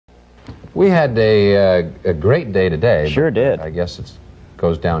We had a great day today. Sure did. I guess it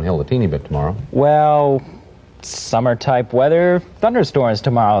goes downhill a teeny bit tomorrow. Well, summer-type weather, thunderstorms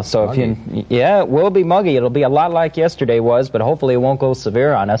tomorrow. So it will be muggy. It'll be a lot like yesterday was, but hopefully it won't go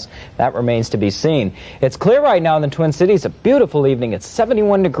severe on us. That remains to be seen. It's clear right now in the Twin Cities. A beautiful evening. It's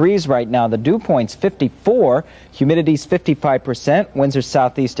 71 degrees right now. The dew point's 54. Humidity's 55%. Winds are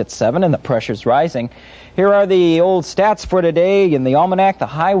southeast at 7, and the pressure's rising. Here are the old stats for today. In the almanac, the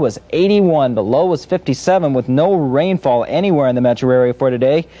high was 81. The low was 57 with no rainfall anywhere in the metro area for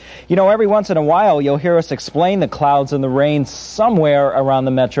today. You know, every once in a while you'll hear us explain the clouds and the rain somewhere around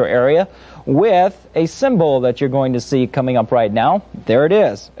the metro area with a symbol that you're going to see coming up right now. There it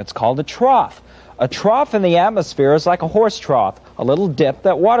is. It's called a trough. A trough in the atmosphere is like a horse trough, a little dip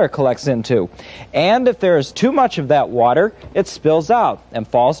that water collects into. And if there is too much of that water, it spills out and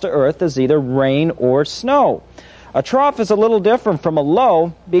falls to earth as either rain or snow. A trough is a little different from a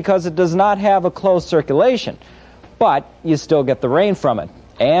low because it does not have a closed circulation, but you still get the rain from it.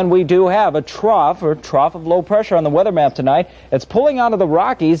 And we do have a trough, or trough of low pressure on the weather map tonight. It's pulling out of the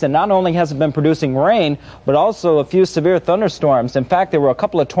Rockies, and not only has it been producing rain, but also a few severe thunderstorms. In fact, there were a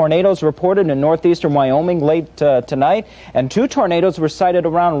couple of tornadoes reported in northeastern Wyoming late tonight, and 2 tornadoes were sighted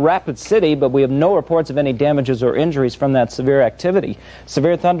around Rapid City, but we have no reports of any damages or injuries from that severe activity.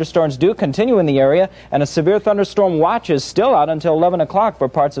 Severe thunderstorms do continue in the area, and a severe thunderstorm watch is still out until 11 o'clock for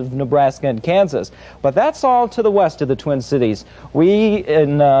parts of Nebraska and Kansas. But that's all to the west of the Twin Cities. We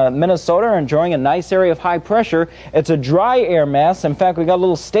in Minnesota are enjoying a nice area of high pressure. It's a dry air mass. In fact, we got a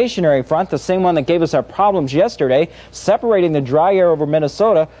little stationary front, the same one that gave us our problems yesterday, separating the dry air over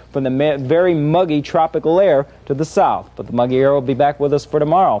Minnesota from the very muggy tropical air to the south. But the muggy air will be back with us for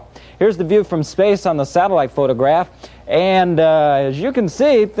tomorrow. Here's the view from space on the satellite photograph. And as you can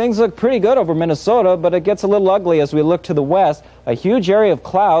see, things look pretty good over Minnesota, but it gets a little ugly as we look to the west. A huge area of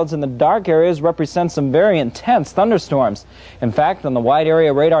clouds, and the dark areas represent some very intense thunderstorms. In fact, on the wide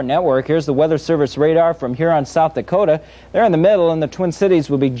area radar network, here's the Weather Service radar from Huron, South Dakota. They're in the middle, and the Twin Cities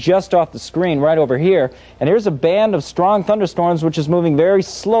will be just off the screen right over here. And here's a band of strong thunderstorms, which is moving very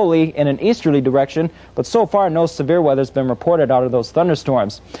slowly in an easterly direction, but so far no severe weather has been reported out of those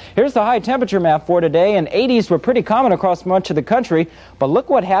thunderstorms. Here's the high temperature map for today, and 80s were pretty common across much of the country, but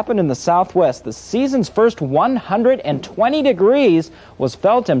look what happened in the southwest. The season's first 120 degrees was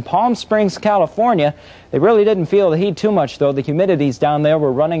felt in Palm Springs, California. They really didn't feel the heat too much, though. The humidities down there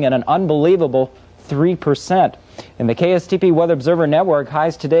were running at an unbelievable 3%. In the KSTP Weather Observer Network,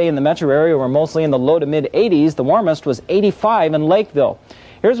 highs today in the metro area were mostly in the low to mid 80s. The warmest was 85 in Lakeville.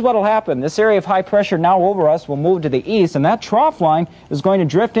 Here's what will happen. This area of high pressure now over us will move to the east, and that trough line is going to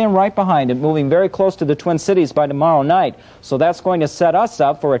drift in right behind it, moving very close to the Twin Cities by tomorrow night. So that's going to set us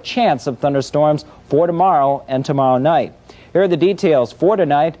up for a chance of thunderstorms for tomorrow and tomorrow night. Here are the details for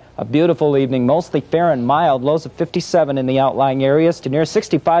tonight. A beautiful evening, mostly fair and mild, lows of 57 in the outlying areas to near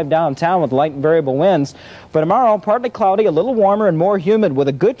 65 downtown with light and variable winds. For tomorrow, partly cloudy, a little warmer and more humid with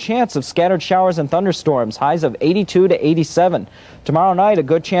a good chance of scattered showers and thunderstorms, highs of 82 to 87. Tomorrow night, a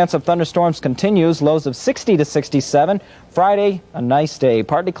good chance of thunderstorms continues, lows of 60 to 67. Friday, a nice day,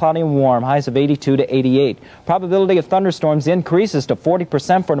 partly cloudy and warm, highs of 82 to 88. Probability of thunderstorms increases to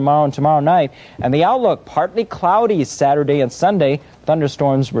 40% for tomorrow and tomorrow night. And the outlook, partly cloudy Saturday and Sunday,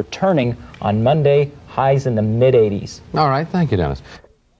 thunderstorms returning on Monday, highs in the mid-80s. All right, thank you, Dennis.